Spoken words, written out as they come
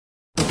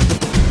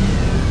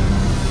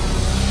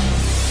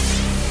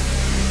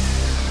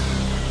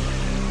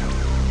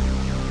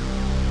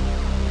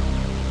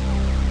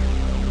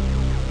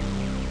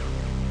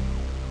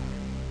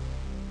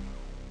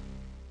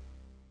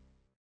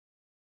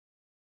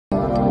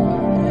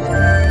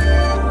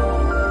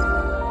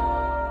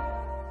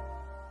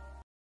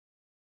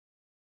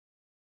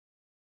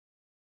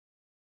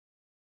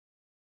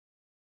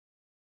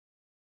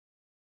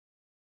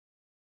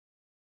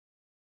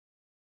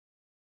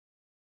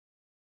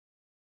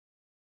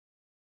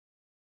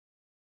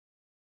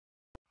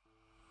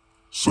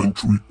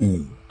century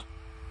old.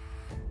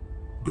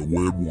 The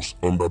world was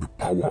under the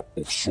power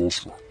of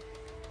sorcery,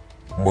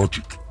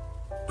 magic,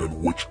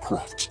 and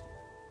witchcraft.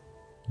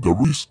 There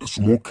is a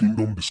small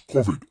kingdom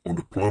discovered on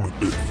the planet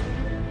Earth,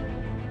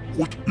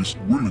 which is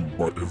ruled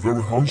by a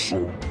very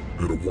handsome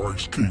and a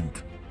wise king.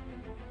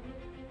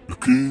 The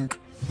king's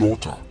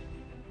daughter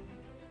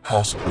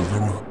has a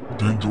very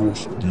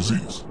dangerous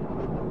disease,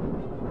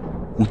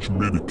 which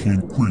made the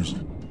king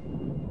crazy.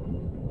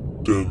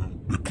 Then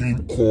the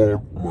king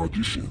called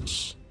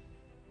magicians,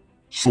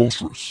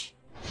 sorcerers,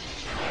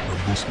 and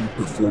those who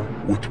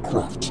perform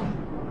witchcraft,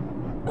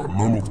 but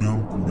none of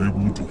them were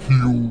able to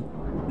heal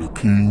the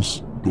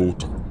king's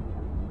daughter.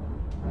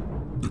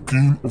 The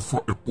king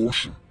offered a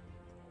portion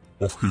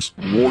of his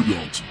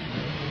royalty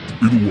to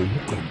anyone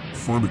who can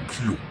find a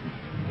cure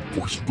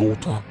for his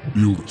daughter's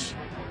illness,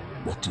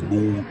 but to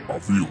no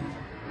avail.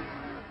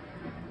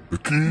 The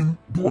king's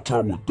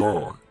daughter would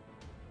die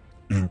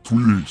in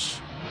 3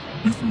 days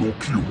if no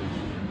cure.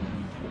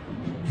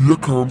 Here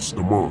comes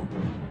a man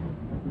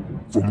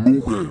from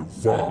nowhere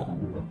vow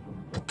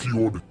to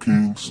cure the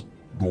king's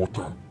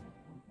daughter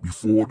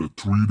before the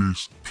 3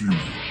 days period.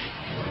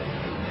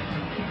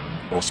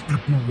 As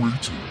people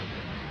waiting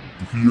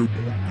to hear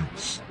good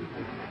news,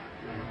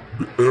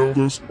 the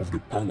elders of the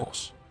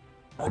palace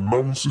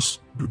announces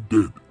the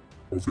death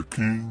of the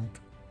king's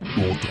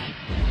daughter.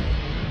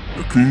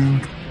 The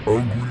king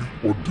angrily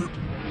ordered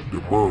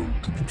the man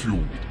to be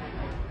killed.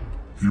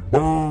 He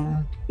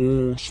banned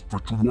all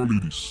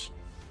spiritualities.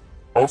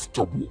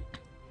 Afterward,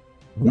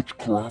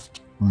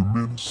 witchcraft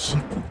remained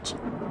secret.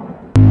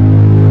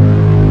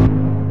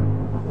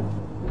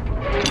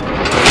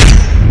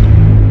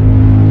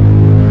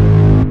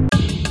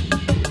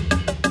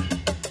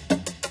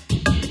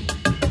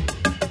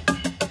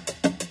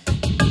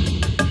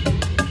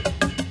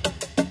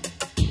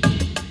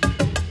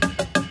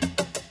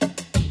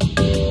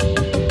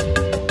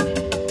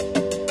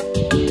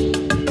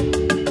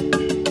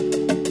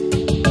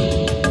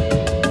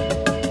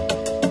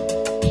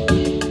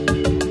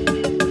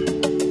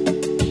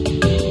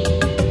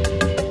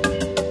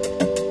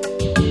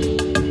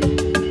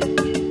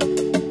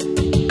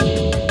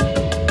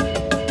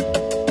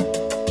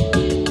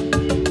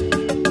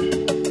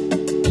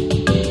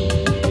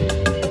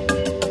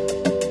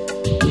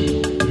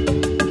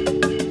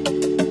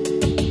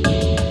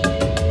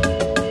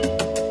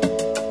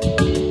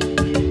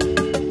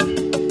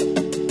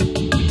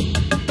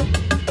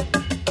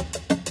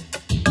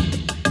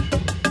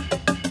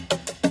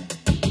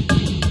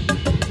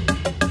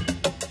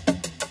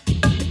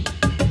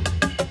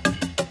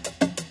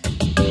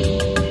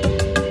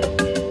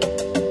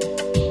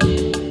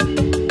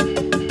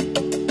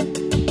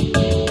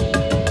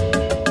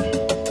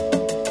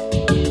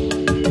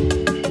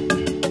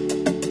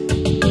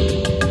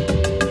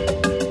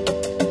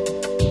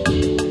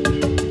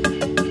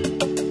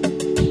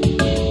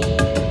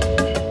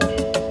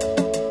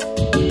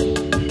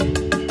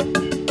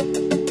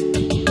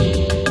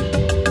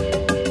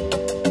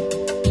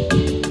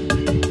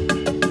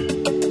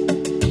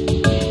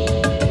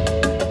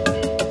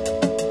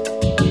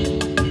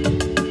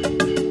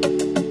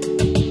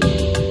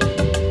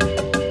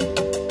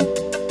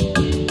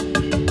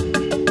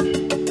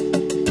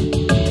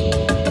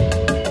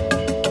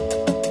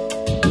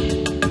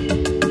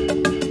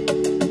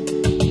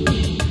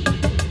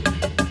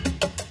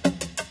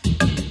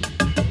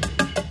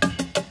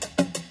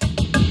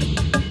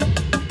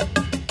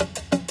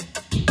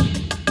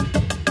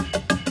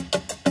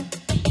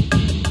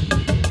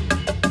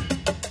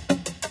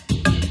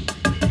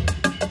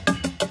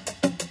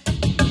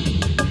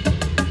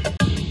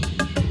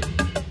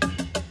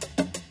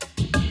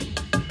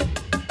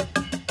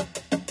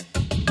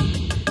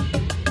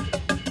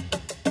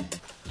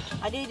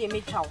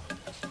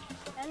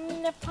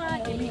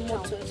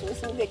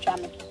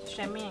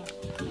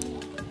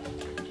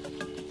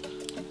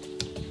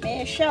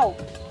 Show.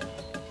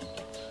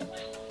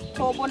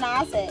 Tobo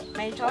na ase.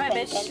 My joy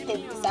be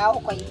sao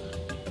ko yi.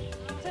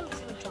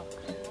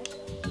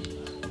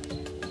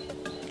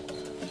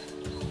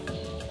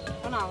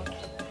 Ona.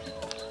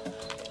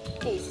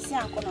 Eh, si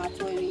anko na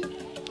to wi.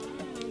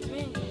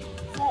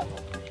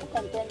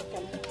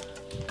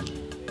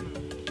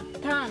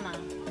 Tana.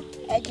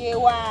 Agye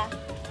wa.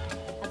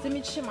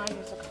 Atemi chi ma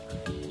yo so.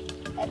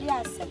 Adi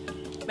ase.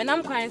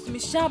 Menam kwan so mi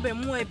sha ba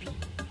mu abi.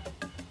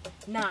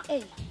 Na.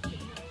 Eh.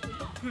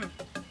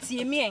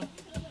 Tiemien.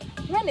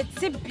 When it's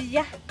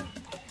Tibia,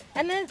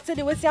 and then said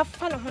it was your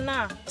fun of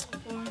her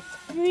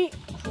free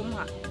from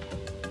her.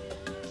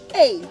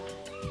 Hey,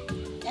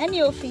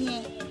 any of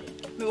him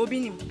may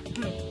be him.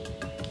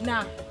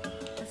 Now,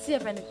 see a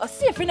friend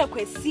of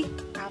Quessy.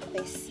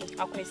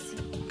 I'll see.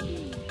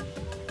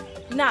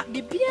 Now,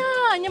 the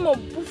beer and your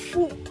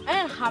buffoo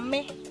and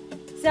hammer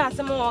say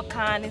Asamoah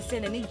can and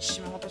send an inch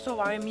more, so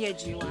worry me a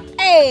Jew.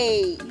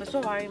 Hey, but so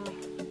worry me.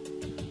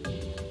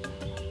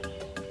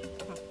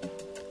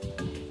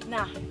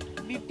 Now,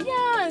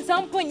 Bibia and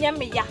some point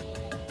yammy,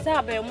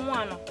 Sabe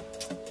Moano.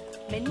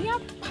 Many a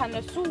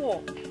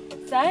panasu,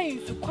 say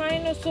you to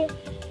quine so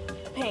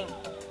pain.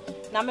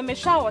 Na me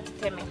shower to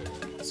tell me.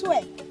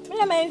 Swear. Me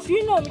if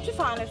you know me to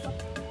find it.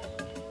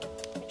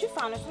 Me to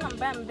find it and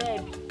bam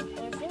baby.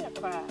 And feel a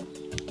cry.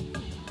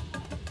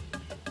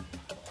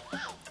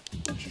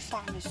 Me to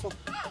find it so.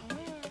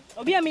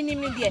 Obi a mini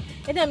dear.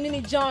 E dem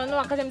ni John no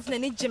aka dem se na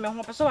ni gye me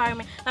ho pe so ware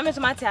me. Na me so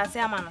mate ase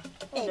ama no.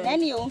 Eh,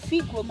 then you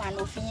fit grow man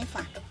Offin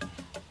fa.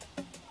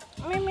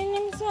 Me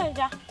nim so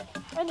ja.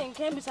 I didn't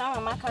care be some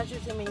mama catch you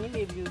say me nim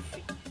baby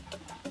Ofi.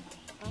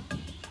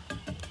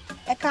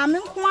 E ka me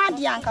nko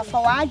ade anka fa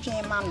wa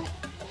adwen ma no.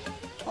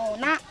 Oh,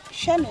 na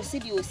hwe no si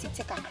di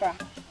ositi kakra.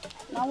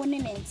 Na woni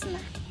ne ntina.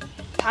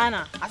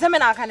 Ana, aseme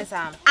na aka ne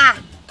sam. Ah,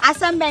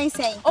 asem ben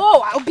say.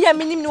 Oh, obi a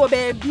minim no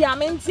baby, a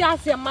menti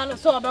ase ma no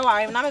so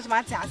obeware na me so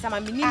mate ase ma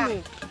minim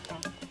no.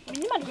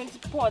 Minim a going to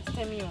port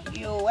tell me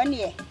yo when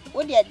ye.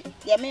 Wo de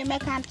me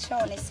kan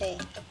tell ne say.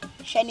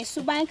 Hwe ni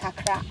suban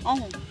kakra.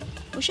 Ohun.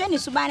 Wo hwe ni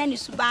suban na ni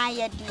suban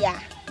ye dia.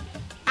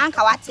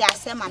 Anka wate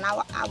ase ma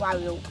na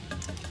aware.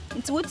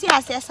 Nti wuti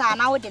ase sa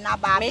na wo de na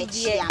ba be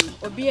chia me.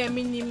 Obi a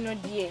minim no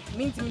die.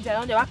 Minti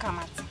no de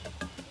wakamate.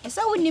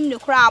 Esa wo nim ne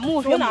kra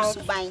mo hwe mu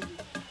suban.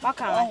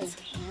 Wakamate.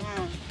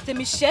 Te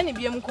mi hye ne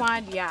biem ko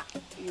ade a.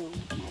 Yo,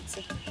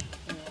 mate.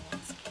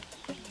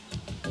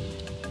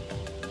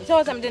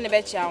 So some de ne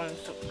be chia won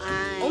so.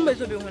 Ah. O mbe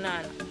so be hu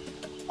na.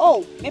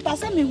 Oh, me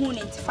pase me hu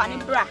ne nti fa ne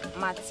bra.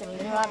 Mate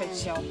me wa be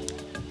chia.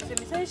 Te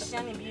mi say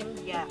hye ne biem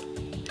dia.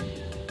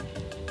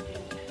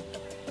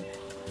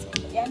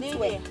 Ya ne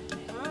we.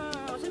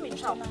 Me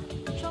try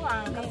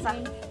kasa.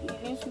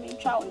 Me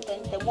try on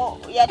the wall.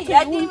 Ya hu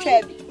twa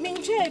bi. Me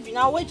twa bi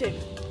na wo twa bi.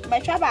 Me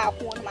twa ba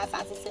ko no ma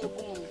sanse se gu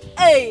mu.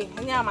 Eh,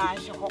 nya ma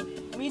ahye ho.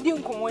 Me di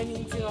nkomo ani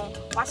nti no,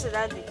 wa se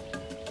that day.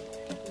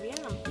 We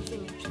na mpese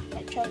me twa.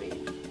 Me twa bi.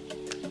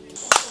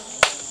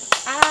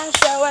 Ah,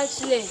 shower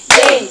chile.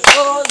 Hey,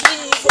 oh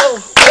bibo.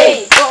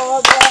 Hey,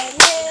 oh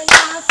bene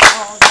na so.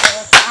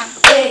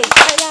 Hey,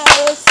 aya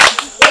osi.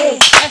 Hey,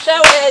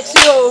 shower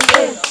chio.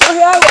 Hey,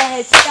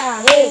 shower chia.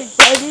 Hey,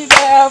 baby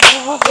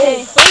befo. Hey,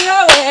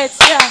 shower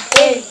chia.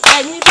 Hey,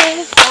 ani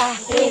besa.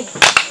 Hey.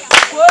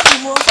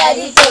 Kodimo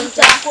kadi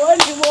tonta,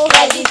 kodimo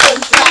kadi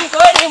tonta,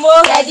 kodimo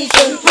kadi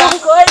tonta,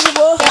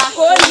 kodimo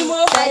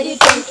kadi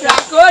tonta,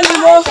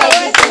 kodimo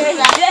kadi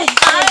tonta.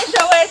 I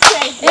show it,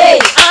 hey,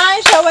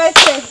 I show it,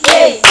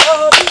 hey,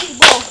 oh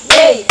bibo,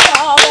 hey,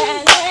 oh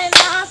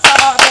benena so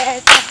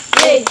beta,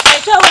 hey, I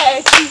show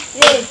it,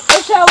 hey, I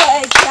show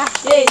it,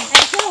 hey,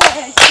 I show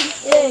it,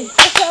 hey,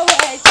 I show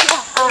it,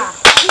 ah,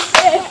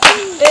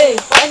 hey,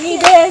 I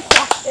need this,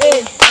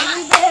 hey, I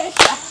need this,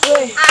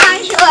 hey, I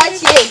show it,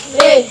 hey.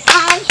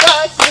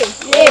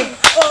 Hey,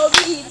 oh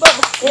bibo,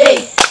 hey,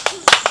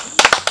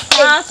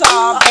 I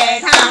saw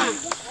better.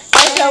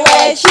 I show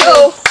it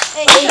you,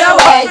 I show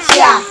it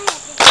ya.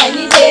 I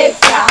need it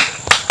fra,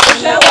 I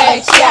show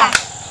it ya.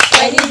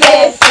 I need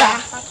it fra.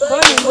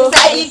 Kodimo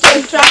sadi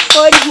tentra,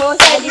 kodimo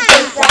sadi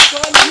tentra,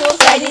 kodimo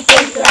sadi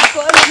tentra,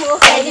 kodimo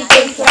sadi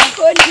tentra,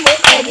 kodimo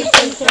sadi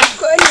tentra,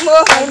 kodimo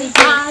sadi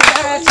tentra.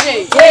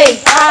 Hey,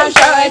 I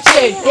show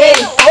it, hey,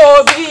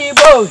 oh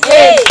bibo,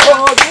 hey,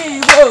 oh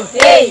bibo,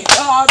 hey,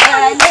 oh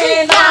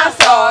benena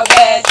so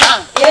better.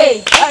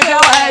 Hey,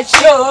 I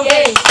show it you,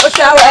 hey, I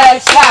show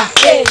it ya.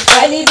 Hey,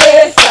 I need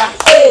it fra.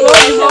 Hey,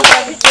 kodimo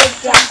sadi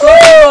tentra,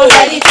 kodimo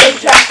sadi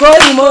tentra,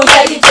 kodimo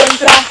sadi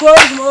tentra,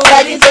 kodimo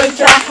sadi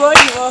tentra,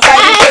 kodimo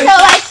sadi.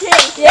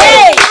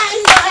 Hey,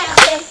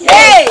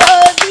 hey,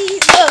 oh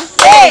bibo,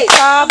 hey,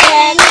 so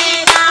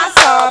benena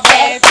so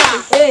better.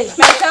 Hey,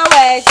 me show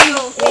it you,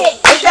 hey,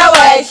 me show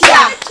it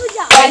ya.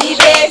 Bani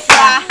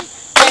befra,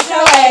 me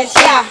show it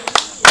ya.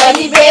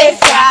 Bani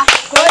befra,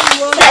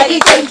 kodimo sadi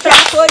tentra,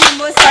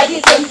 kodimo sadi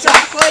tentra,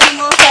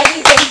 kodimo sadi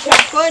tentra,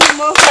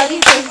 kodimo sadi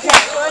tentra,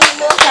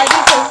 kodimo sadi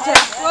tentra,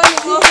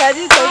 kodimo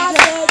sadi tentra.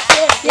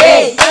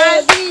 Hey,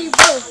 oh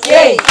bibo,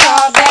 hey, so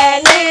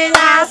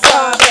benena so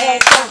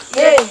better.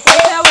 Hey,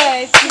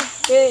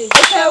 hey,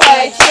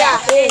 Oshawachia,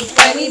 hey,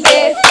 Bani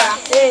Befra,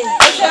 hey,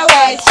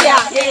 Oshawachia,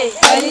 hey,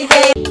 Bani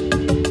Befra.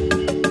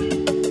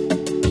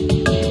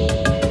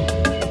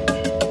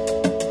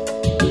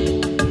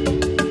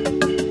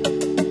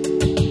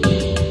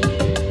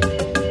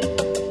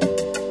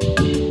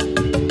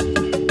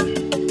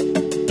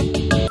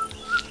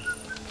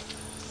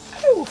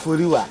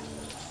 Oforiwaa.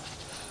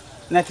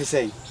 Not to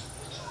say.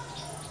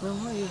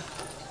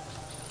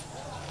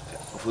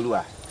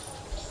 Oforiwaa.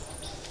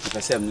 If I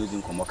say I'm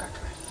losing Komoka.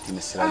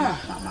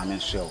 Mamma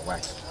show, why?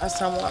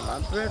 Asamoah, my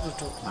bread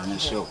to Mamma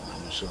show.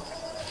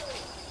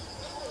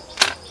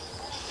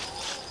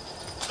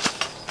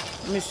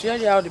 Monsieur,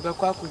 the out of the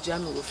Baku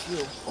jam with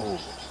you. Oh,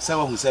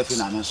 someone who's self in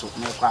a so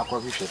no quack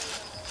of fish.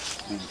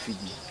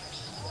 Feed you.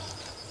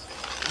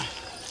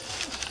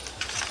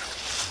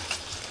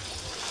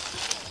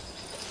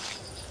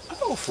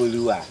 Oh, for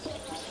you are.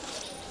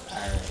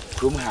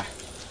 From her,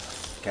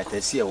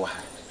 Catasia,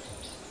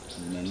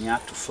 many are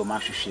to form a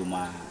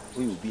shima,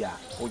 we will be a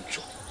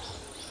ocho.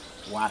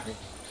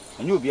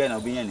 And you'll be an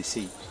obedient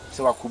sea,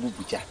 so I could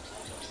be jack.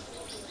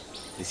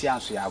 The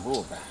seance we are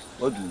over,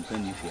 or do you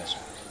penny fierce?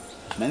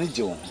 Many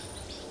Joan.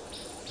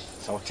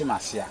 So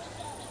Timasia,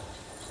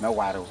 me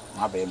waro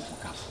ma ba em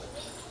kafo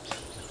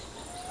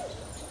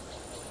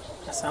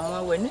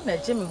Asamoah wani na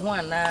gye me ho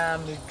ana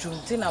me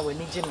dwumti na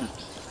wani gye me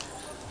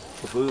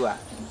Oforiwaa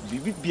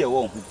bibi bia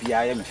wo ho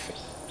bia ye me fe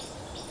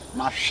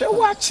ma hwe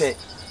wa che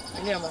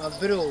ni ma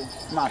bro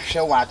ma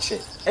hwe wa che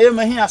e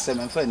ma hi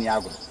asem mfa ni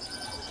agro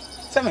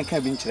se me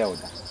kan bi nkyere wo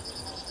da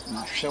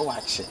ma hwe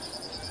wa che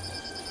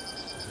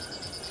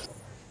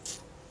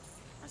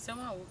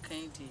Asamoah wo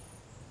kan di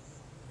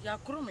ya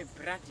kro me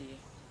brade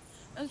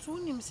enso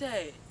unim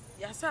se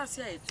ya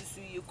sase ayetusu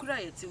ye kura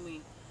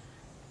yetimu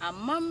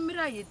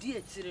amamra ye di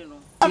etire no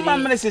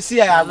amamra sesi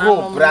ya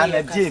go bra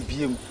na die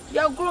biem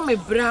ya gro me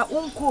bra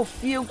unko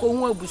fie ko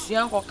hu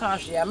abusua ko kan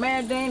hwe ya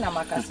meden na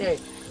makase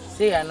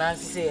se ya na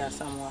se ya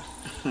Asamoah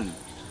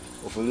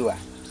Oforiwaa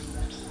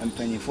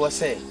empanifo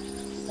se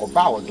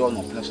oba wodo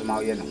no pene so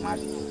ma ye ne ho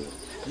ade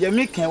ye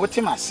mi kan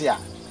wote mase a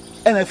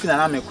ena fi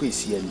na me ko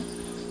esi ani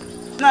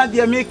na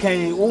de mi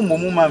kan wo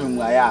momu ma me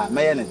mu aya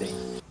me ye ne den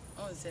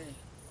on se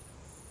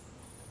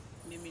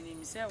mimini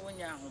mi se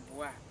wonya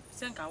ahoboa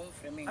se nka wo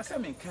mfrɛ me asa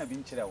me kan bi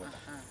nkyere wo da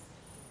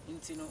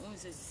nti no on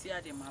se sisi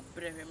ade ma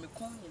brɛhwɛ me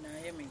kon nyina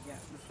ye me ya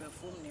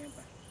mfrɛfom ne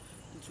ba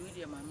nti wo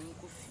de ma me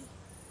nko fi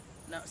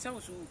na se wo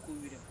so ko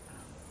wire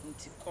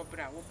nti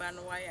kobra wo ba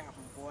no wa ya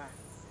ahoboa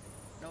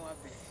na wa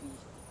ba fi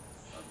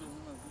odo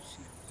mu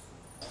abusu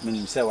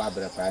minim se wa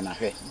brɛ pa na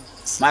hwɛ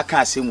ma ka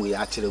asem wo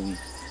ya kyerɛ wi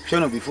hwɛ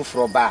no bi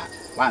foforo ba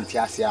wa nte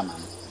ase ama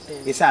no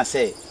esan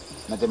se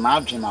me de ma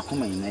adwe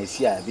makoma ina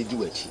esi a bi di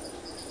wachi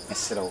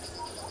mesrew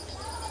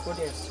wo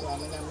de so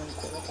amena me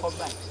ko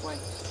ba why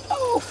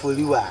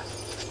Oforiwaa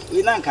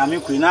we na nka me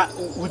ko na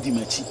wudi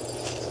machi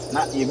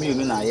na ye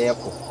mienu na ye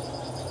ko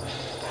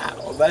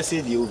oba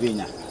se die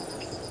obenya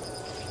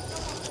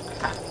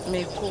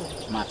me ko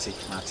mate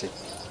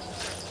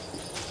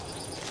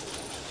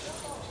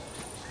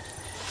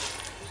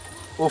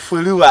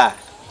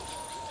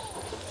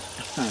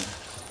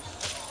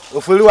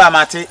Oforiwaa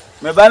mate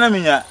me ba na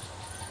minya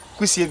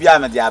kusie bia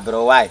me de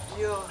abro why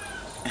yo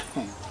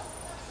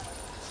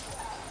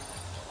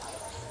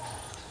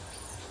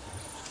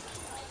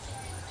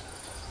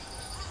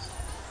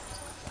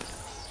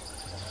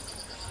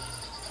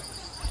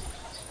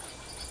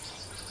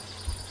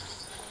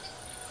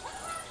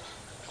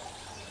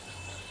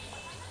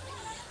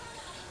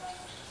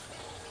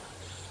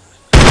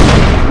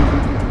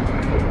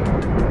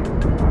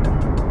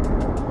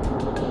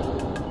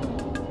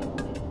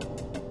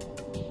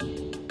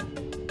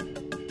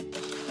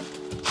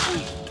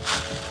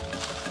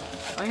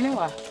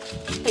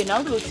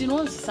now do see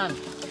no son.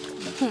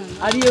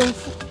 Are you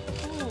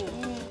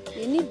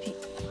any be?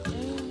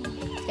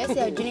 Yes,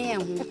 I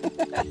dream.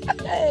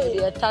 Hey,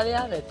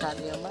 Italian,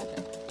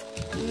 mother.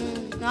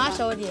 No, I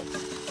saw it.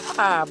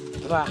 Ah,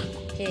 bah.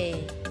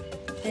 Hey,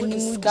 and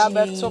you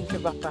got so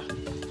papa.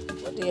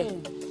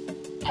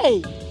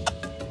 Hey,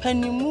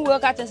 Penny Moo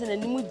work at us in a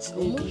new mush.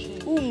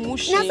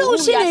 Ocean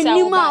and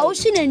Nima,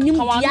 Ocean.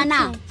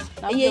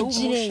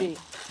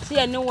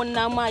 See, no one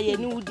now, my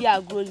new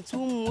dear grown too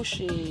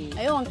mushy.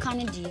 I don't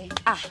candy.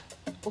 Ah,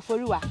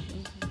 Oforiwaa.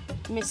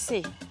 Me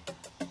say,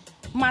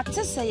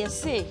 Matter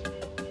say,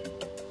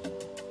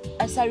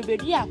 Asare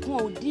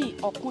Badiako di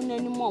Opuni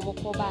any more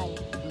by.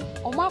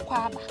 O ma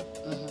kwaba.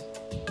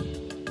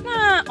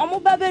 Na omo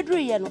babedru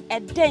ye no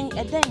eden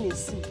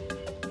is.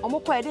 Omo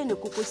kwa eden ne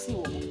kokosi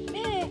wo.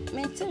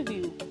 Me tell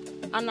you.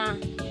 Ana,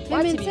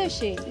 me tell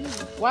she.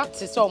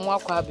 What is omo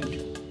akwa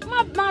bedru?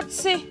 Ma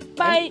say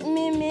by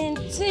me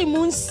say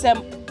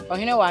munsem.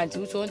 Ohene wa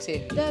anti so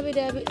nte. Dabi.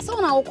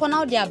 So na wo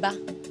kona odi aba.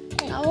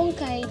 Na won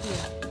kan idi.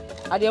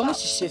 Ade omo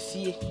hihye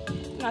fie.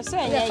 Na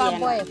say ye fa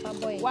boy.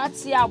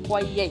 What ya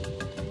boy ye?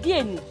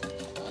 Die ni.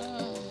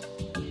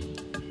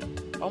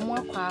 Omo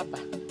akwa aba.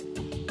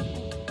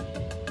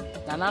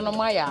 Na no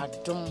ma ya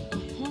adom.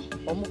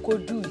 Omo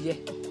kodu ye.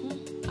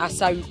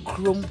 Asare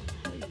krom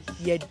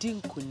ye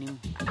dinkunim.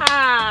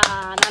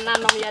 Ah, na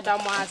no ye da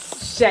mo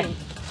ase.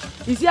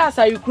 Isi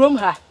Asare krom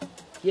ha.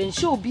 Ye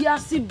nche obi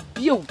ase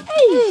bio.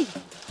 Hey!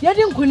 Ye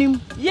dinkunim.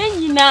 Ye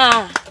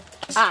nyina.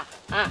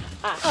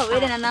 Oh, we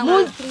dey na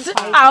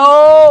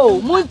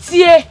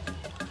muntie.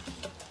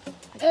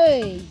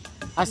 Hey.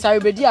 Asare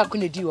Badiako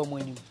na di omo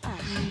anim.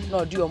 Na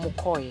odi omo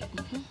koye.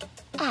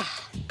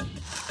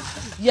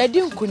 Ye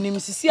dinkunim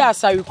sisi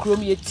Asare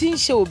krom ye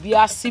tinhye obi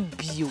ase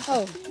bio.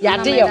 Ya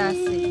de yo.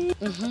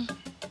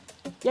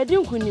 Ye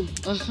dinkunim.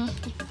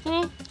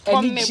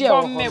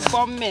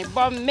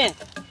 Bomme.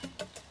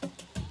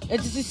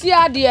 Sisi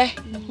ade.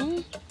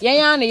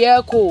 Yenya na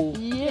ye ko.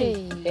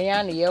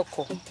 Yenya na ye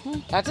ko.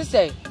 That is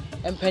say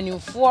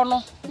empanimfo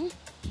no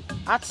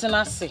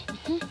atena se.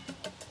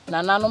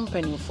 Na nanom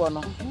empanimfo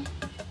no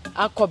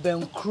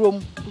akoben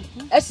krom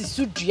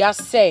asisu dua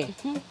se.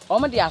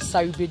 Omo de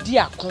Asare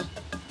Badiako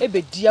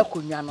ebedi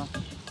akonwa no.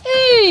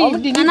 Omo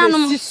de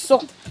ni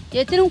so.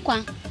 Ye tiri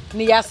nkwa.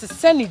 Ni ya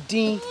sese ni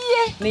din.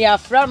 Ni ya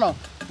fra no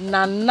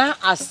Nana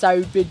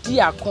Asare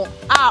Badiako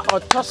a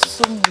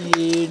otosom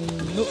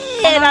yenu.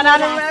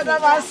 Na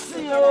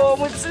basi o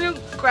mutiri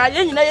kwa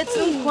ye nyina ye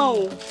tiri nkwa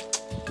o.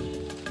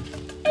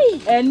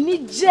 Eni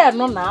je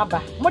no na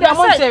aba. Mo de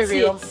mo nse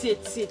hwe.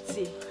 Tie.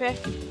 Hwe.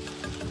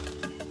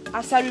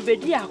 Asare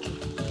Badiako.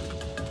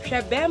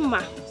 Hwe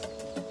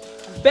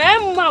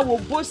bema wo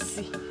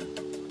bosi.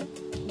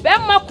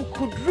 Bema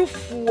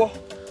kukudrufuo.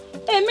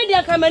 Me de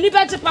aka mani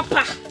bete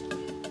papa.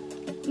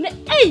 Ne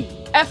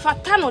e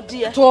fata no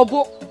de.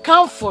 Tobo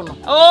kanfo no.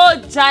 Oh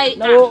jai.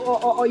 Na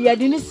o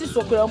yede ni si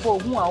so kura mpo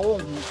hu a wo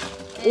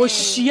hu. O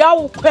hia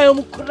wo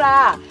kwam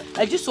kura.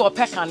 Agi so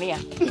opekane a.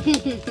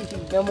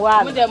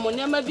 Memwa. Mo de mo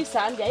nema bi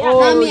sa ndia ya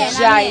na me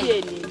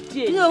jai.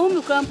 Ni o hu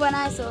mi kura mpo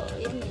na so.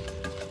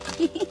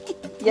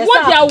 Yes.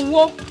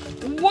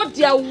 What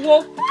dia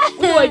wo?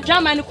 Wo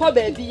German ko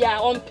ba bia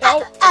on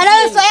pel.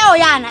 Ara so ya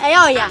oya na,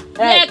 ya oya.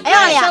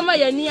 Ya sama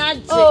ya ni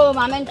aje. Oh,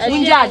 mama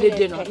nja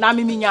adede no. Na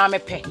me nya me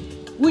pe.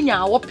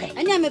 Wunya wo pe.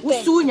 Anya me pe.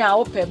 Wusu nya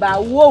wo pe ba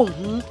wo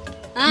hu.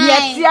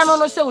 Ye tia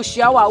no se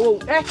ohia wa wo.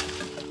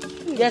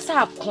 Yes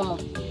akono.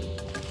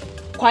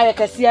 Kwaye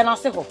kase na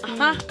se ho.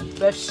 Aha.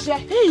 Ba hye.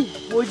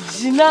 Wo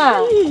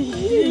jina.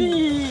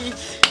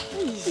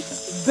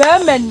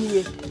 Bema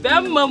nie.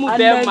 Bema mu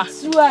bema.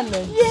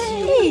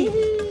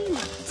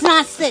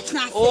 Transit.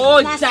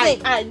 Oh, jai.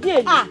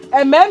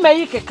 Mema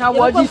yi keka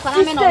wo di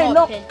stay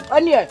no.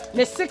 Ane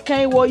ne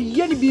sekan wo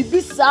ye ni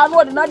bibi sa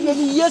no de na de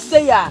ni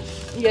yese ya.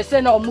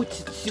 Yese na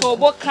omutiti.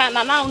 Tobo kan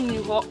na ni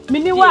ho.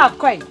 Mini wa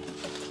akwai.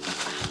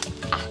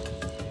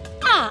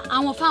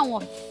 Awon fa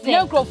won fe.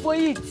 Ne nkrofo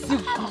yi ti.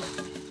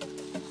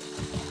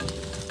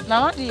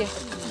 Na wa de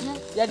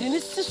ya de ni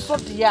siso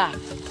de ya.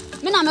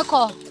 Me na me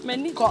ko.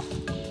 Mani ko.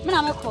 Me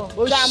na me ko.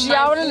 O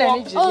shia wo na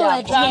ni jide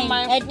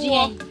ya.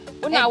 Edien.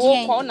 Una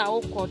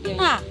wo de.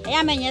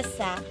 Ya menye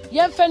sa.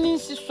 Ye mfa ni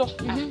siso.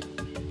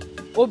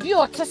 Obi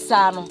o te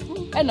sa no.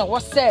 E na wo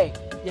se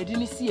ya de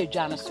ni si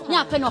adwa no so.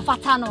 Nya pe no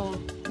fata no.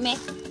 Me.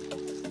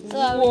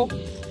 Wo.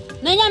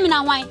 Na nya me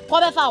na wan. Ko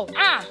be fa wo.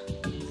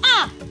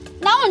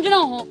 Na won dwene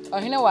ho.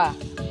 Ohene wa.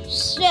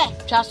 Hye.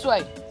 Twaso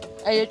ai.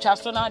 Eye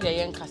twaso na de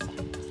ye nkasa.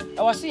 E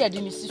wo se ya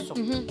de ni siso.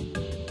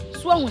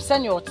 So ahu se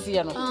ne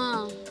ote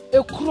no.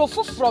 Ekuro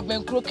foforo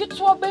ben kuro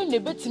keto ben ne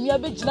betimi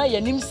abegina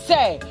yanim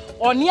se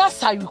oni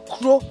asare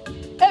kuro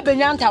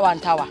ebenya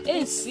ntawantawa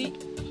ensi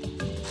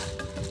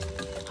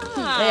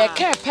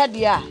ka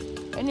pede a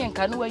ene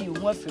nka no wayi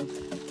hu afem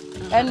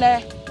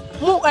ene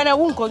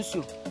wo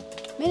nkonsuo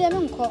me de me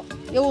nko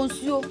ye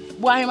wonsuo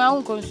bu ahema hu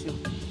nkonsuo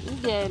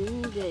de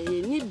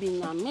ni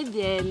bina me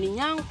de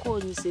minyanko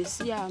ni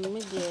sesi a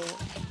me de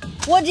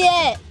wo de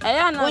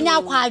eya na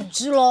wonya kwa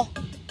adwuro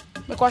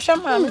me ko hwe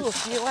ma me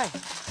ofie wai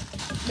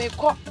me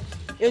ko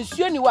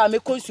ensuo ni wa me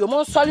konsuo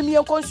mo nsole mi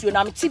konsuo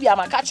na me tibia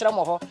maka kire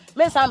mo ho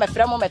Mensah me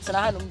frɛ mo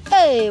metena ha no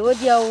wo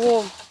dia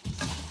wo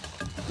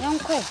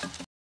nyankwe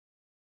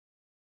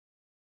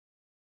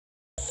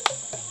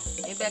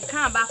ebe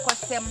kan ba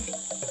kosem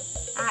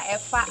a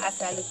efa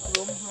asali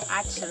krom ho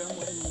a kire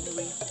mo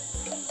niwe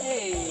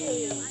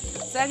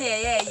sani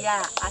ye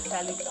ya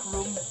asali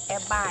krom e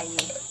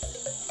baaye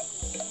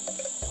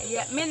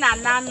ye me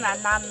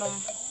nananom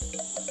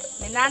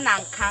me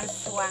nanan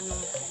kansoa no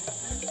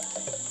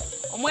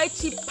omo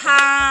echi pa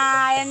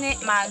ene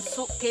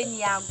manso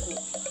kenyago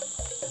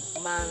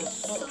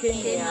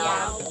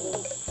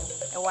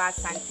e wa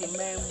Asante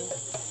mamu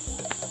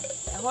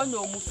e ho na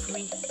omu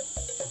free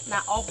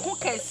na okun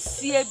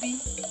kasie bi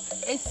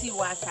esi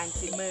wa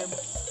Asante mamu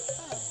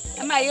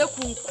e ma ye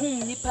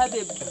kunkum nipa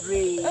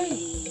bebre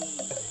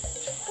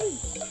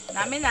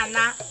na me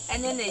nana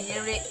ene na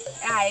yere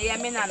a ye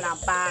me nana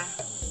ba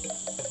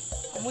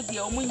omu de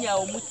omu nya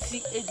omu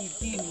ti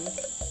edidi mu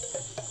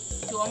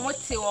ti omu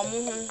ti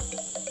omu hu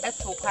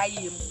eto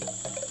kwayem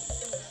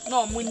na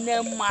omu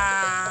nema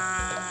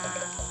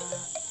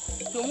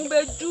ti omu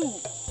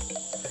bedu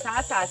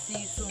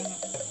asase so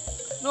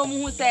na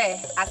omu hu se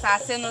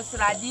asase no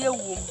srade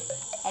ewum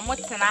omu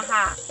tena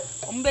ha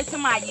omu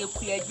betima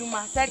ayeku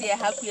adwuma se de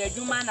ha ku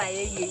adwuma na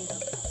yeye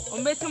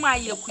omu betima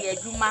ayeku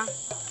adwuma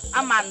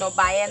ama no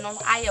bae no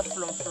aye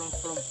from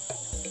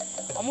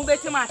omu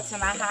betima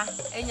tena ha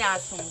enya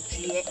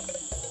asomdwe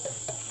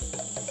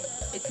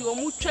eti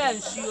omu twa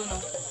nsuo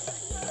no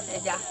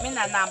eja me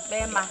na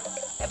bema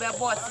ebe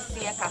boss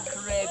si e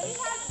kakra bi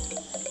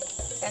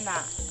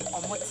ena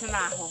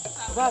omotena ho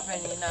baba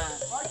ni na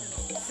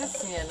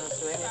sisien no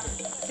so ene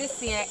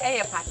sisien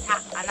eye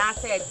pata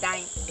anase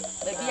dan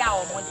bebi a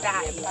omoda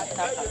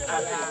pata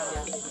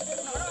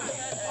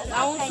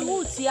na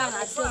won ti a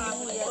na se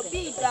mu ye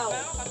obi da o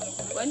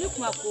wani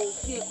kuma ko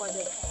fie ko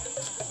de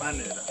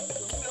manera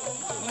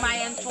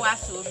mayen to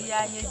aso obi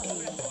anya di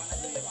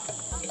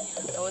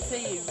o se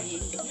ye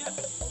wie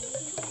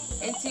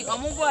enti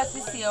omubo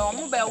asisi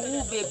omuba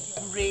wu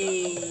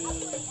bebre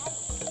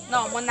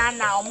na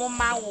omunana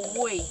omuma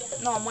wuwe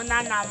na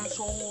omunana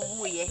mso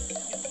wuwe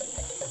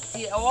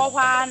ti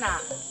owa na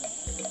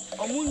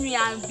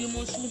omunua bi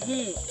musu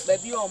hu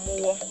baby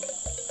omuwo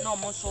na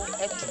omuso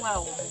etu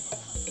a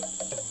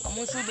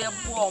omuso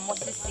bebo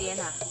omosisi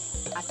na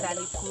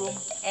asali krom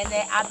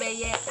ene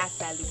abeye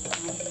asali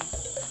krom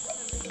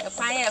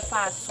efan ye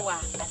fa so a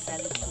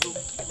asali krom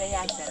ebeye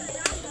asali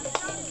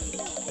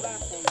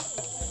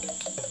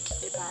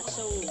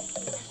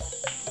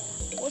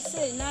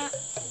na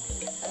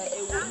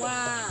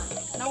ewoma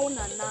na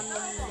wona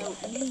nanom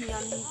na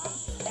ninuanu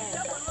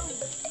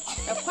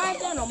e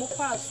kwade no mo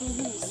fa so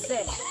hu se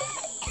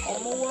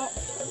omowo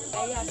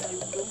eya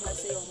sarudo ma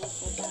se omo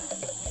so ba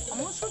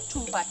omo so tu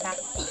bata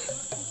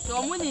to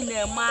omo ni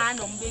na ma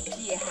no mbe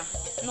pie ha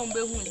no mbe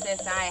hu se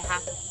sai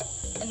ha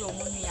ene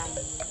omo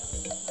nuanu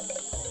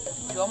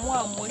to omo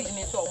amori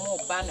ni so omo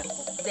ba ne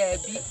da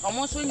bi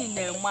omo so ni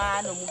na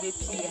ma no mbe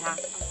pie ha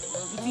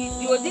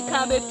di odi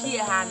kan be pie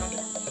ha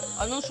no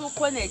ono so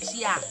ko na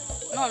chi a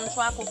na ono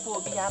so akofo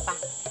obi aba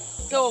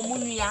se omo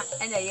nua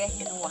ene ye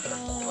hene wo ha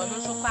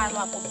ono so kwa no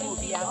akofo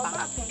obi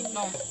aba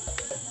no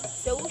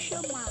se wo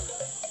hwema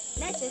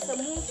na che se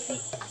mu fi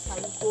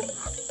asarukom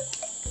ha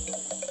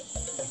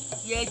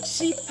ye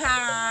chi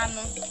pa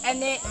no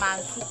ene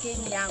mansu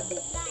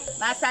kenyago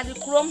ba asari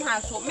krom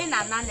ha so me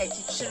na na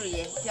chichire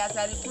ye ti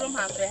asari krom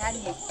ha so ha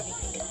ne fi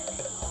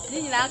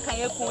ni nyina kan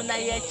ye ko na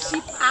ye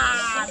chi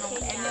pa no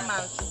ene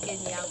mansu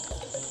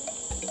kenyago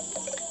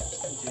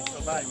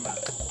bye ma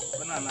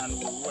bana na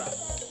no wo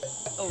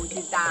oh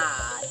di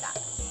dada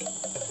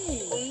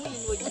onwi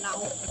ni ojina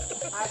ho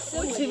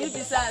asem ti ni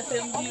bisa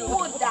asem bi o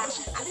oda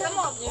asem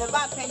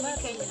oba panyi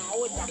kenya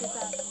oda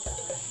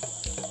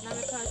na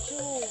me pa chu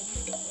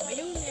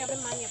ayu ni abe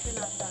man ye pe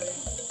na asare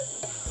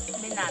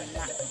me na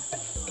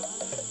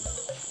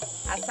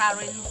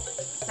asare no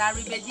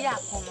sare bedi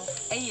akono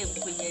eye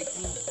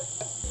nkwanyadi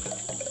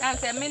na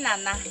se me na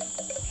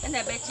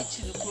ena be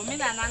chichiri kuro me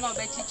na na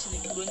obe chichiri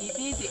kuro ni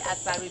bi di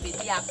asare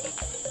bedi akono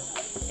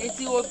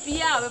eti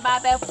obi a obe ba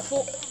be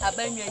fo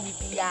abanwa ni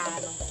bia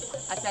no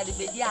asare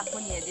bedi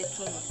akono ye de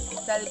to no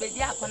asare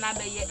bedi akono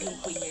abeye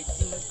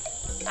nkwanyadi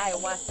ai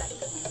wasa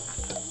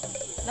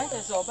na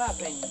se oba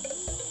apanyi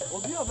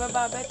obi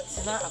obeba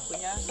betina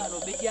akonya nsa no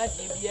obedi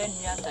ade bia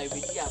ni asare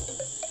bedi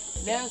akono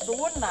nenso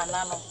wo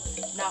nana no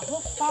na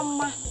ho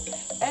fama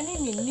ene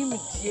ni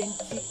nimdie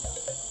nti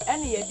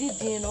ene ye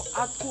didin no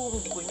ato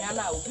nkonya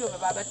na obi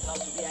obeba betina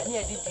so bia ne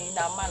ye didin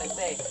na ma ne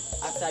se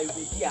asare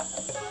bedi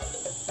akono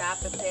sa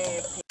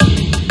pepe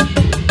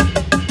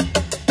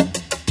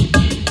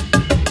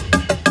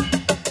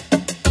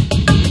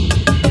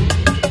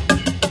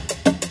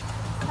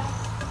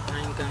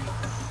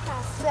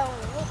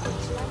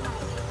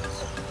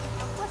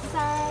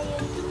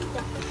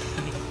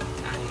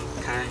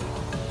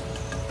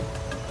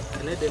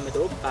de me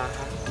do ba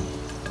ha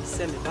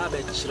se me ba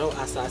be chiro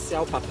asase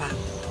aw papa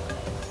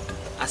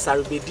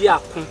asare bedi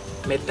akon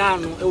me da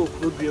no e wo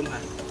problem ha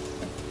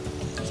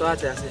so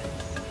ati ase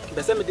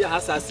be se me di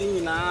asase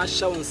nyina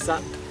hyew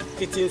nsa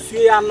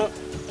fitinsue ya no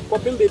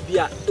kopim bebi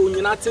a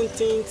onyina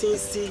tintintin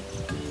si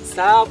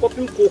sa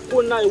kopim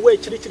koko na e we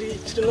chiri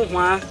no ho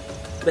a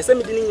be se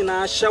me di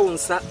nyina hyew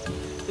nsa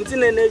nti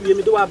na na wie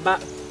me do aba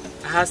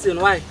ahase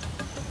no why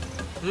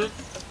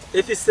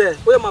efi se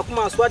we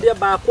makoma so ade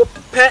ba ko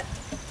pe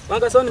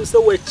wanga so nim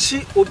so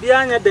wachi obi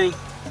anya den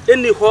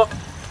eni ho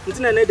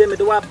ntina na de me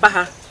de wa ba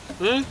ha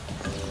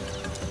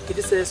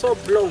it say so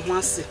blow ho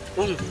ase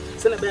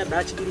se na be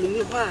da chi bi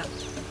ni ho a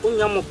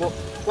onya mobo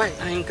why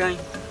ahinkan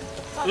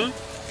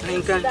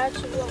ahinkan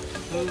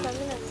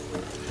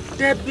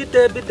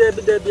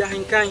debi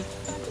ahinkan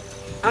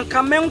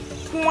anka men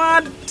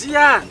kwa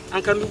dia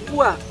anka mi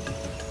bu a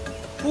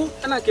pu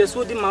ana ke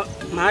so di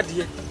ma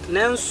de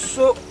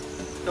nanso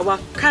da wa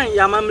kan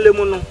ya mamle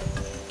mu no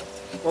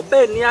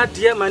obe ni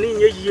ade ma ni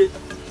nyeyie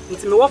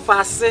nti me wo fa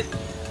ase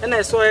na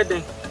eso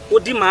eden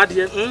odi ma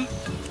ade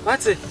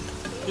what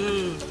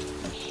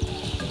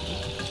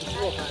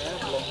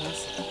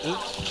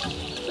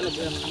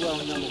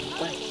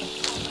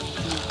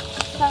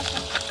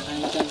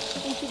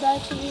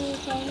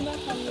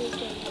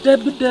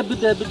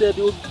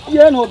debi obi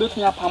na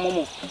obetun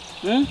apamomo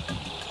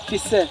fi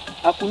se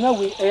akunya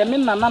we e me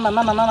na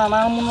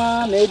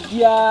na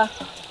edia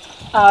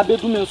a be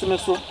du me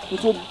so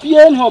nti obi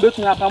na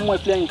obetun apamomo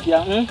afia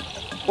ntia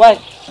why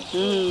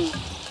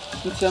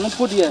nti no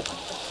podie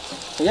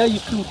ya yi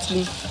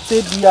fruit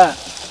se bia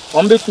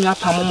on betun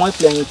apamomo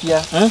afia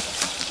ntia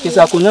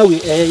kisa akunya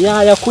we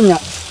ya kunya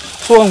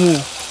so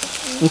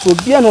nti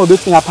obi na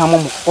obetun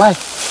apamomo why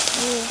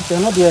nti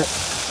no de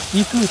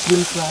yi fruit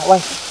ni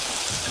why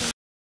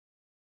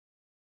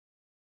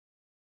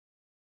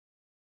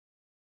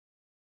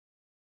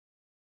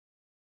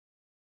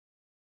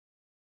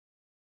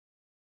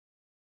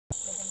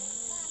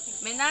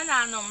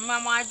Menana no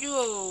mama ju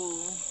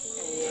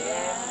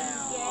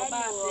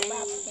oba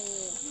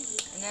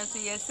na so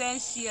ye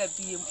sensi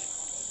abiem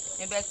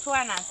e be to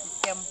na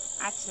system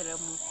a kire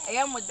mu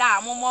eye mu da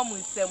amommo mu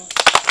nsem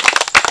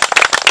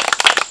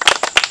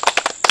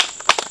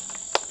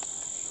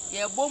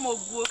ye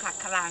bomoguo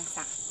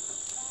kakransa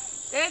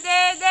de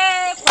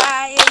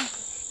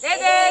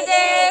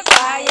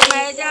kwaye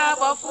meja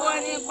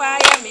bofuni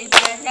kwaye mi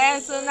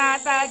de so na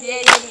ta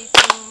de mi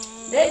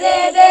de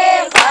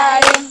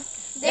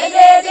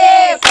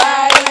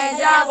kwaye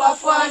meja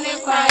bofuni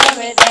kwaye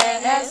mi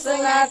de so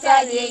na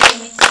ta de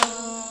mi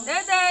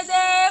kwaye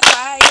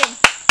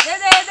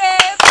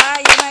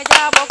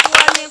meja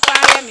bofuni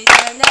kwaye mi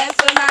de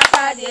so na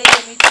ta de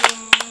mi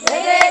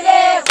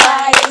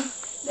kwaye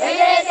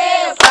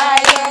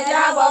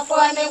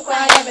phone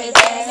quiet me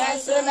then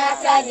so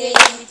not a day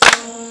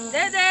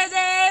de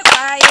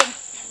quiet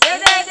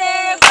de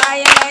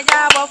quiet me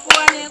job of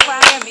phone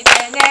quiet me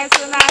then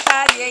so not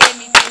a day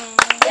me de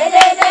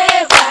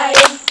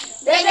quiet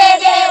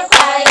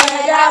me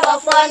job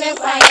of phone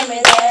quiet me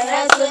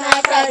then so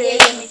not a day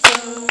me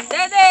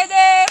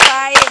de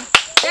quiet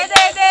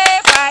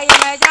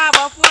me job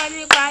of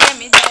phone quiet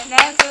me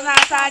then so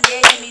not a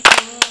day me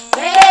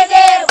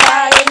de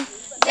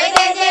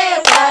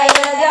quiet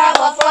job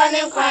of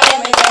phone quiet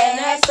me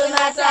then so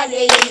not a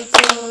day me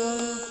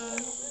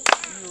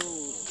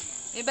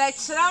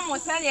Ibechira mo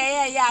se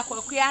ye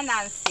akwaku ya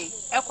nansi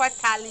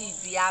ekwetale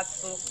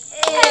ibiaso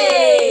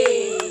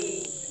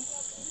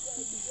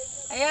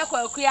eye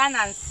kwaku ya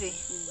nansi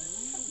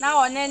na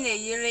one na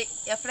yire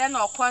ye frɛ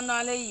na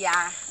okonole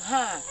ya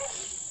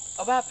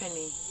oba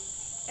pani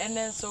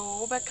enen so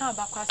wo be kan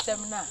ba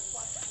kwasem na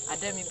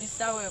adami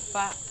bisa we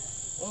fa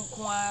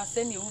nkoa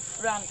se ne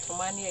ufura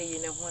ntoma ne ye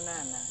ne ho na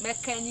ana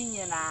meka ni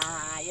nyina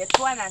ye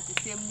to nansi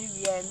sem ni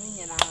wi ni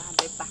nyina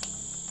beba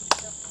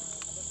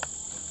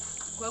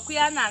kwaku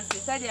ya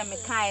nansi se de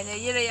meka ne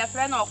yire ye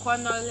frɛ na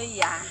okonole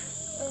ya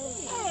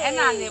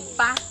ena ne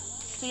ba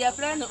so ye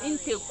frɛ no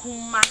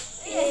intekuma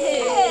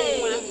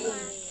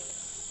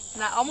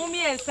na omumi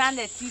ensa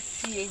na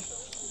tifie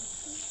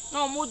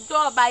na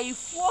omudo ba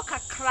ifuo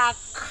kakra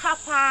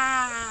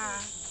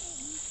kapa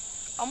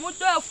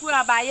omudo afu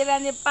abayere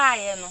ne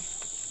baaye no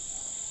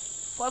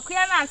kwaku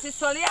ya nansi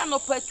sori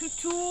anopa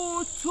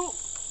tututu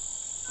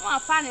no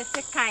afa ne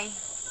sekan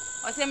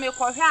o se me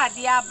kohwe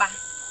ade aba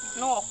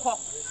na okọ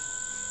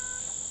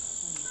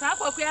sa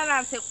kwaku ya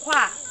nansi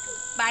kwa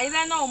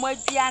bayere na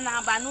omadua na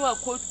aba na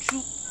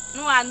akotu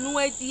no anu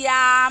adi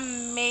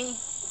ame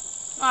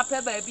no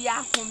apɛ baabi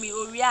ahomi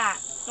ori a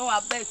no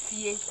aba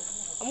fie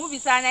omu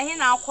bisa na he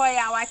na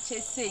akoya wa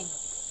chesei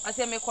o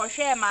se me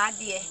kohwe ma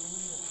ade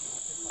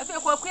afi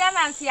kwaku ya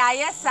nansi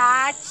aye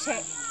saa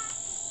che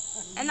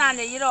ena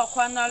na yire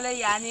okonole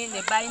ya ni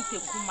ne ba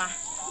ntekuma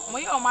mo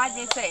ye o ma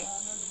adwen se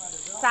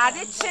saa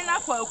de che na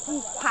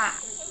kwaku kwa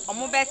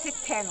omu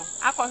betete no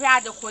akohwe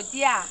ade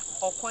kodi a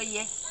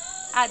okoye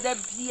ada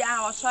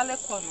bia o sole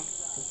kono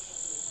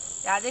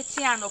ya de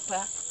chi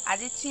anopa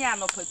ade chi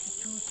anopa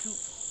tututu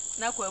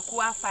na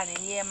kwaku afa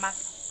ne yema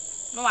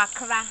no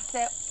akra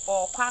se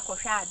okwa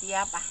akohwe ade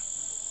aba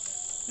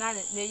na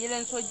ne yire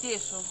nso de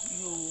so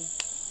yo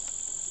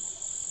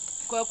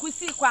kwaku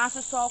si kwa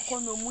so so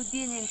kono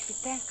mudi ne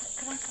ntete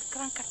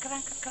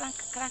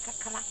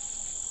kakran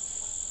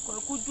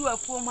kwaku du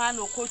afuom ha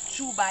na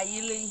okotu ba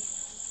yile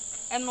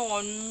eno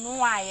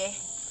onu aye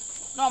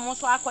na omo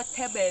so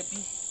akote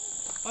baabi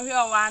ohwe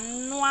o wa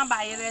nu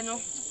abayire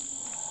no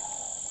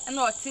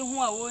ena oti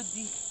ho a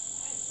wodi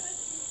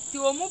ti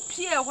omu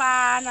pie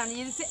hwa na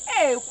ne se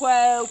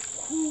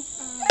kwaku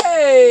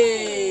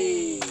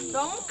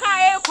dom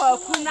ka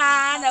kwaku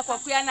na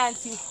kwaku ya na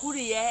nti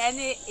huriye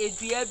ene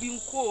edua bi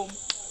nkom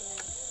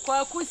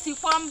kwaku si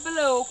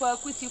fomble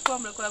kwaku si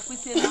fomble kwaku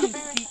si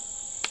nti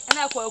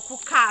ena kwaku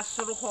ka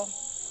asoro ho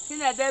ti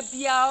na da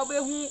bia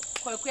obehu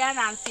kwaku ya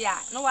na nti a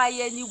no wa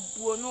ye ni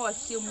buo no o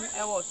hyemu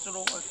e wo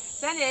soro ho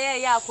se na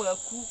ye ya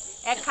kwaku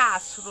e ka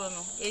asoro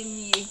no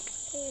enie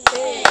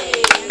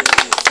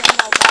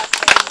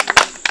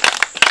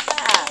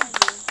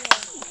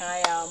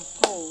I am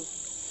Paul.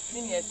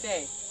 Senior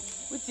say,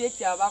 "What you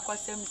tell about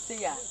custom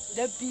say ya?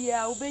 The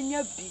beer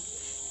obenya bi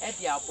e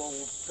dia bo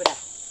bra.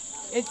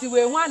 Enti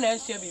we wan na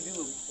nsua bibi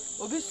wo.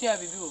 Obi sua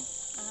bibi wo.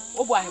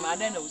 Obo ahima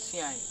den na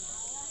osua an.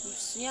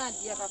 usua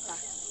ade papa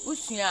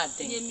Usua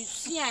ade. Ye mi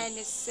sua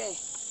ene se.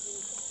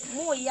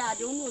 Mo ya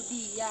ade onu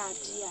obi ya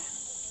ade a.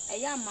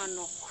 Eya ma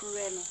no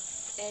kure no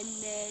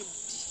ene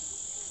di.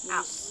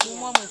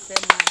 mo mo se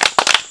ma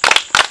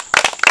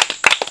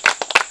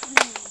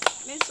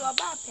Me so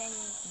ba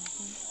penny.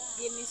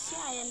 Ye mi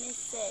sua ene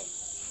se.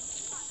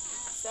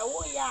 Se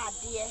wo ya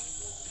ade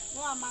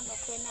no ama no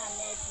kure na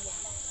na bia.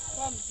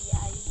 Dem bia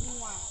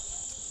ihu a.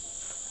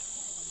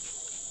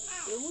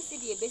 Ehu si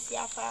de besi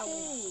afa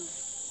wo.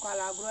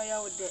 Kwala agro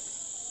ya ode.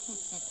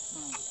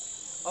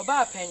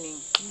 Oba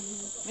penny.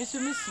 Misu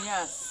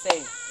misia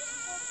say.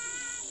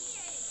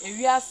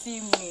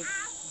 Ewiase mi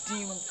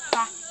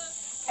dimpa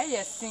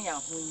eye sin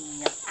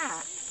ahonya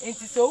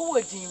enti se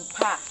wo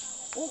dimpa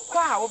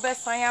ukwa wo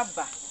besan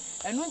aba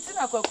enu nti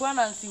na kwakwa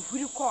na nsi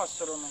huri ko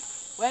soro no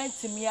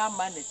wantimi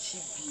ama na chi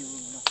bio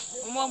no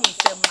mo mo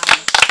se ma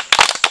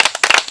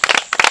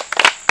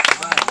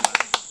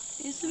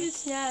Isu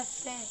sia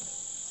se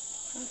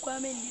nkwa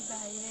me liba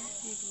ye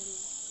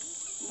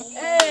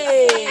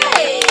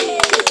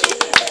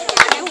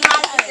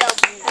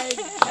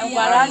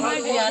Ngwara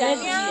no bia na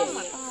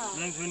die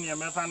Ntunia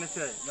mefa ne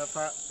se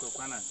mefa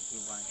kwakwa na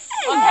suban.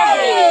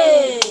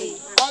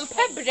 on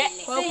pebre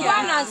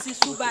kwakwa na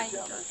suban.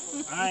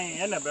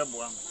 Ai ene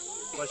bebo am.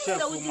 Ko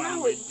chef ma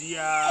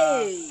media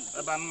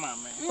eba no ma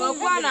me.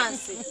 Kwakwa na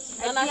nsi.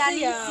 Na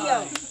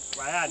ya.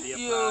 Wa ya de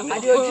pa.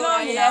 ade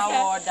ojina ni na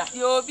woda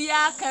yo bi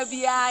aka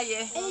bi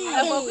aye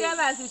kwakwa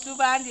na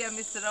suban de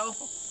misro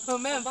o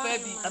memfa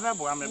bi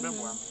Ebebo am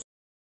ebebo am.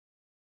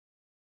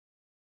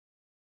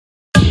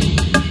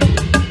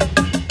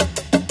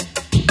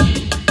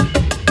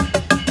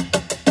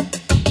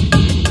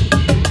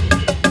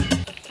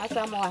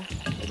 Asamoah.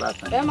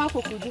 Abrafi. Bema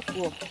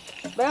kukudufu.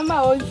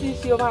 Bema onsi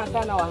si o ma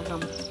sana wa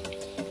ham.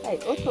 Hey,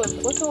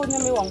 oto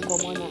nyame won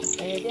komo na.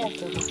 Dey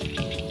asema.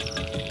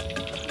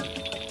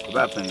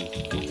 Abrafi.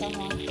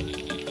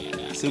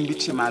 Asamoah. Simbi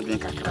chi ma adwen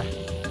kakra.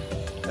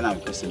 Na me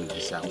pese me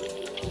bisa wo.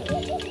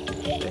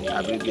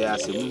 Abrebi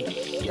asemu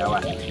ya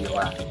wa hwe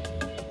wa.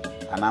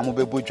 Ana mo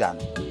bebodwa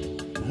no.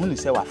 Hu ni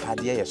se wa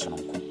fade ye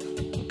sononko.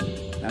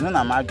 Na no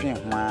na ma adwen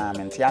ho a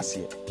mente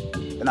ase.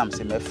 Na me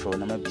se me fro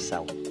na ma bisa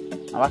wo.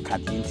 Na wa ka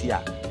de nti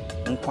a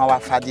nkwa wa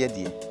fade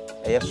de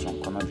eye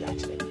sononko no de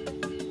akire.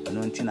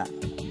 No nti na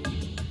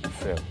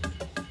fro.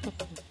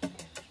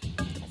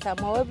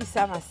 Asamoah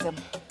bisa masem.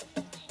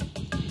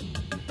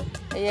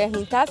 Eye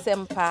hinta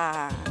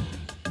sempa.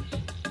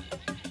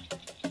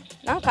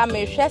 Nanka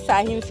me hwe sa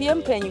ahemfie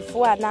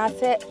mpanyifo ana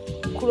se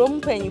krom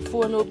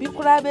mpanyifo no obi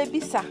kura be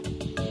bisa.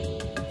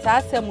 Sa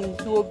asem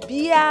nti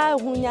obia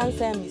hu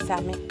nyansa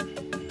bisa me.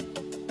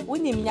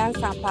 Wonim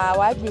nyansa pa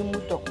wa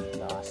adwemu do.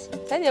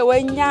 Se de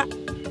wanya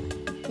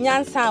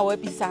nyansa wa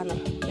bisa no.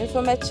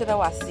 Nso me kire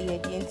wase ye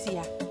di nti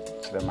ya.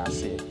 Kire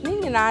mase. Ni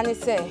nyina ne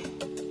se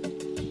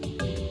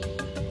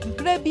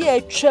mbre bi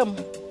atwam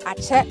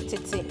ache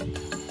tete.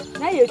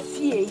 Na ye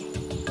fie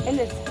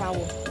ene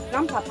sikawo.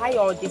 Nam papa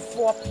yo de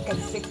fo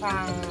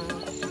kesipa.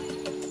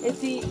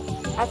 Enti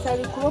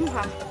asari krom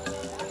ha.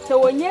 Se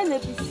wonye na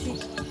bisi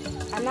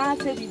ana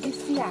se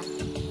bibisi a.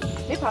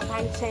 Me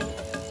papa nchen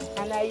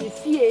ana ye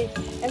fie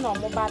ena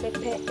omoba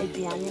bepe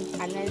aduane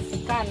ana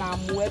sika na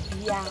amoa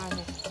bia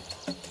no.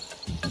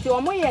 Ti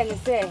omo ye ne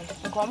se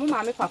nko mo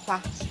ma me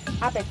papa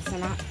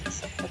abetena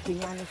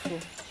akunya no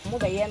so. Mo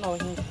be ye na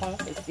ohinkon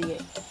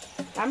kesiye.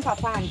 Nam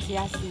papa anti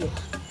asiye.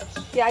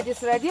 Ti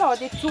agisrede o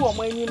de tu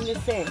omo anyim ne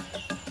se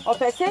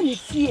opese ni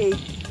fie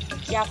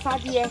ya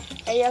fade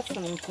eye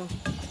sonko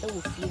e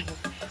wo fie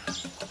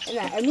ho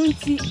na enu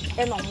nti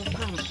e no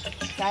mpam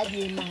sa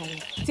de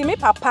mai ti me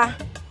papa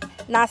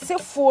na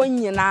sefo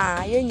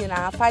nyina ye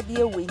nyina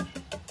fade we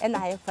e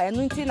na ye fa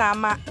enu nti na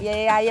ama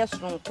ye aye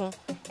sonko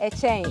e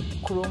chen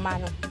kuroma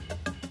no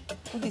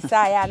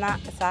ubisa ya na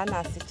sa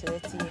na Sekyere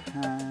ti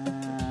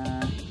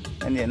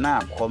ene na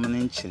akom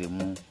ne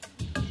nkyeremu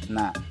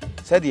na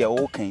said ye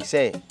wo kan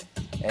say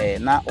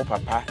na o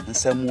papa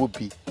nsam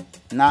obi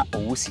na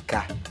owo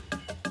sika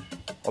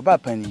oba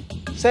pani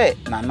say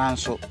na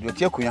nanso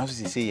yotie akunya so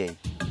sese ye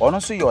ono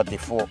so ye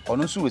odefo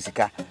ono so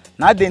wosika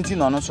na adenti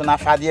na ono so na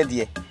fade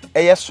de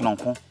eye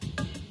sononko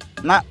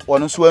na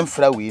ono so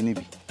amfra we ni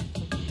bi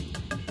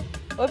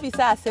obi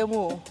sa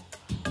asemu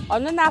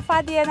ono na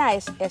fade na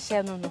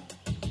ehye no no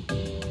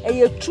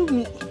eye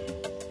tumi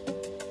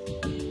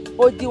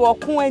odi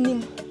wokun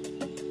anim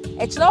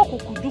e kire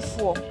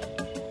okukudufo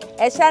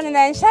ehye ne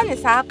na ehye ne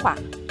sa akwa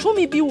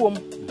tumi bi wom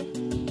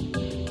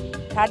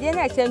tade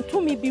na ehye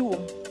tumi bi wom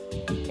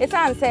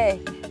esan se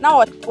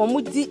na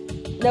omudi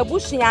na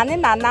busuane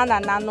na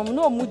nanom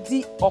na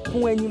omudi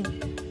okun anim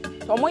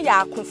omo ya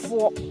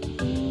akofo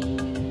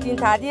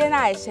tintade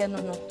na ehye no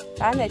no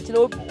ta na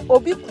kire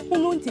obi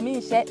kunu ntimi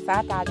nhye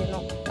sa tade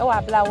no e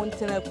wa bla won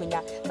tina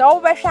akunya ta wo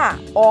behwe a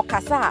o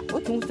kasa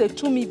otum se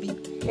tumi bi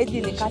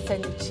edi ne kasa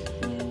nchi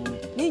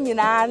ni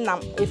nyina nam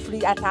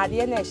efri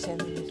atade na ehye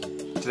no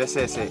kire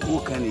se wo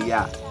kan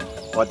ya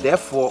o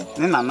therefore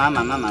ne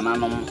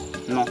nanom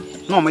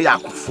no mo ya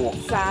akofo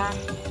sa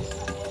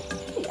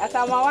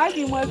Asamoah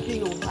di mo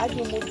bi o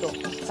adi mo do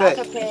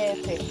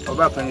pepe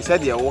oba pani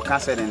said ye wo ka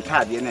se den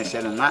tade na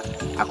ehye no na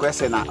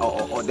akwese na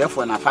o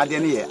therefore na fade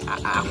ne ye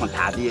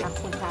akontade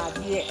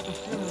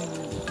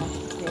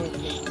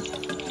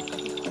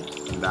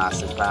da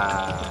se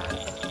pa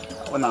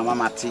ona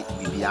mama ti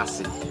bibi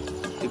ase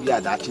ebi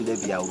ada chi da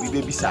bia obi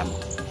bebisa no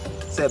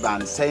se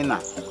ban sei na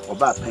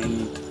oba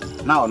pani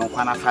na ono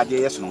kwa na fade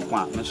ye so nko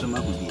a me so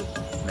mahudie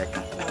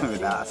meka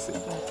da ase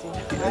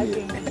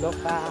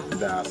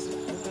da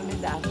ase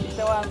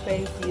so one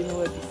fancy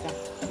no bisa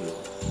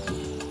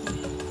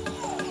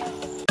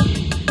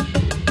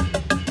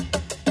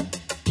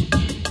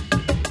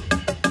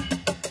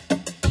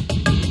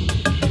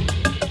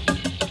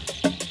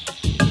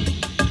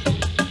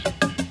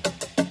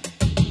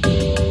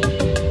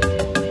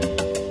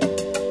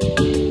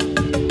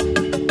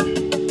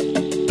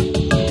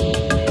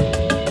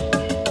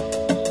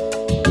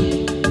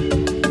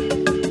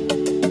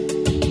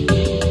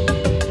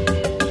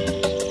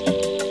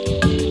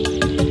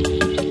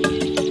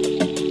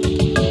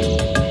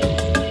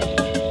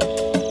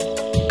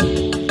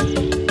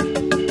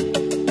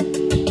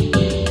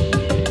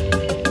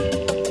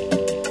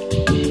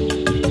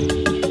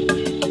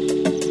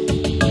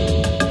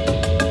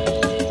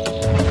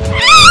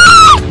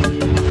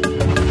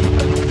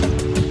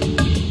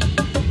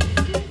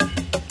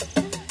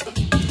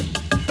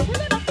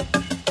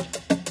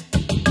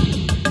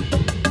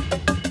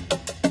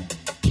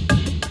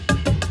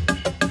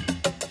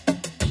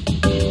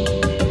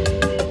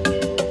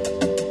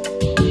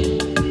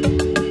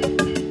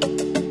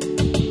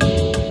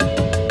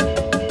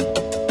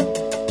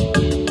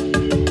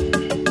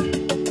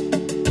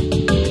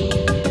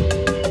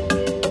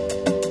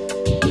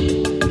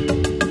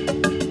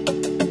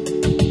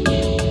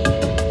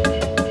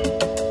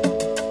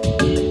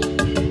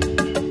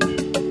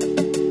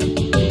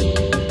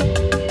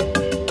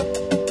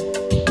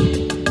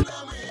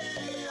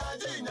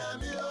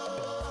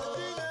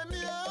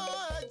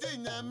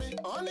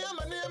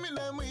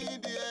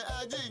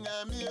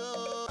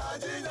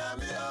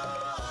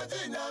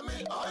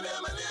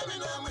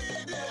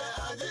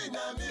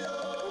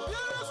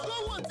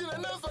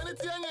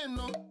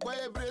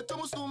Why break to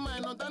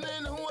Musuman, not an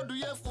end who do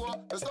you for?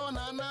 The son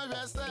and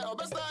I say, or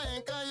best I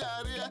ain't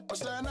Kayari, or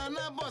Shana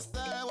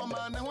Bossa,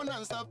 woman, and one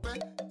answer.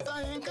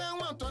 I ain't can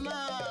want to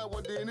know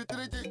what they need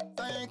to do.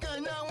 I ain't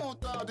can want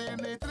to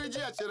need to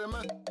do.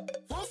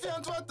 Fofi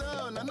and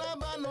water, and a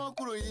no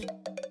curry.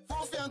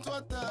 Fofi and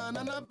water,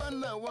 and a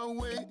banner one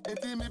way. And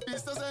Timmy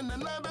pieces and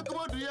another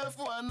could do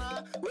for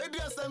Anna. Where do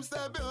some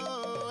stabio?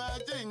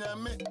 AGye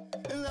Nyame,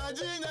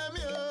 AGye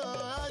Nyame,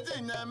 AGye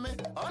Nyame.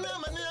 On a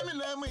man, AGye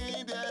Nyame,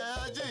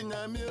 AGye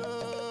Nyame,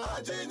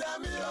 AGye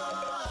Nyame. On a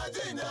man,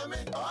 AGye Nyame,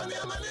 on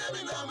your money,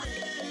 AGye Nyame,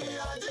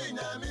 AGye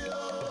Nyame,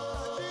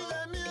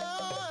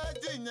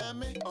 AGye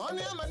Nyame. On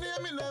your money,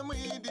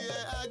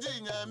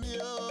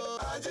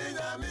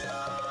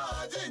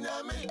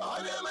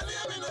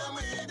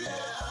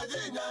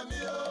 AGye Nyame,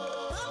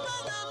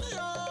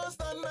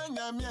 Stand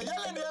Nyame,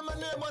 yelling your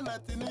money, one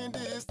nothing in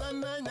this,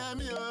 Stand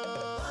Nyame,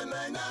 Stand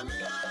Nyame,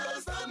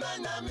 Stand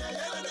Nyame,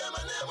 yelling your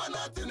money, one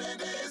nothing in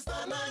this,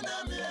 Stand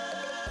Nyame,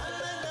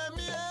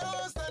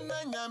 Stand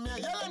Nyame,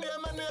 yelling your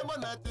money,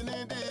 one nothing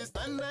in this,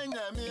 Stand Nyame,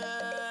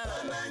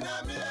 Stand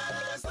Nyame,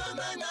 Stand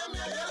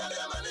Nyame, yelling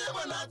your money,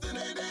 one nothing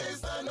in this,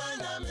 Stand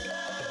Nyame,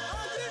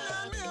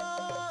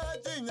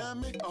 AGye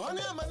Nyame, on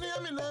your money,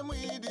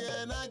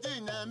 AGye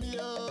Nyame,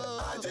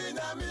 AGye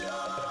Nyame,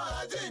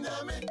 AGye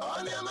Nyame,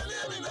 on your money,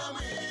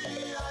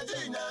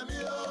 AGye Nyame,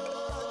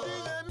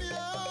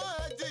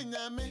 AGye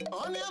Nyame,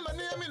 on your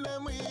money,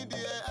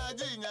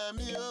 AGye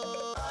Nyame,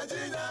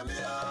 AGye Nyame,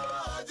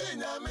 AGye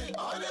Nyame,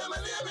 on your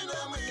money,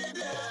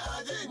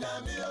 AGye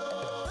Nyame,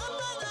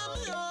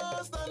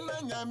 Stand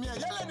Nyame,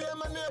 yelling your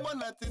money, one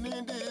nothing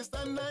in this,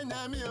 Stand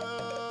Nyame,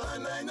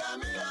 Stand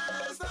Nyame,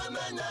 Stand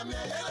Nyame,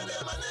 yelling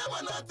your money,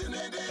 one nothing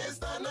in this,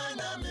 Stand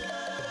Nyame,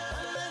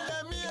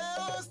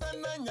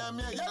 Stand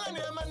Nyame, yelling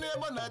your money,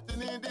 one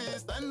nothing in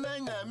this, Stand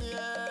Nyame,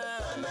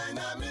 Stand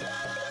Nyame,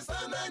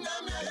 Stand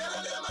Nyame,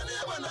 yelling your money,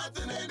 one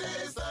nothing in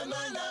this, Stand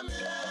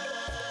Nyame.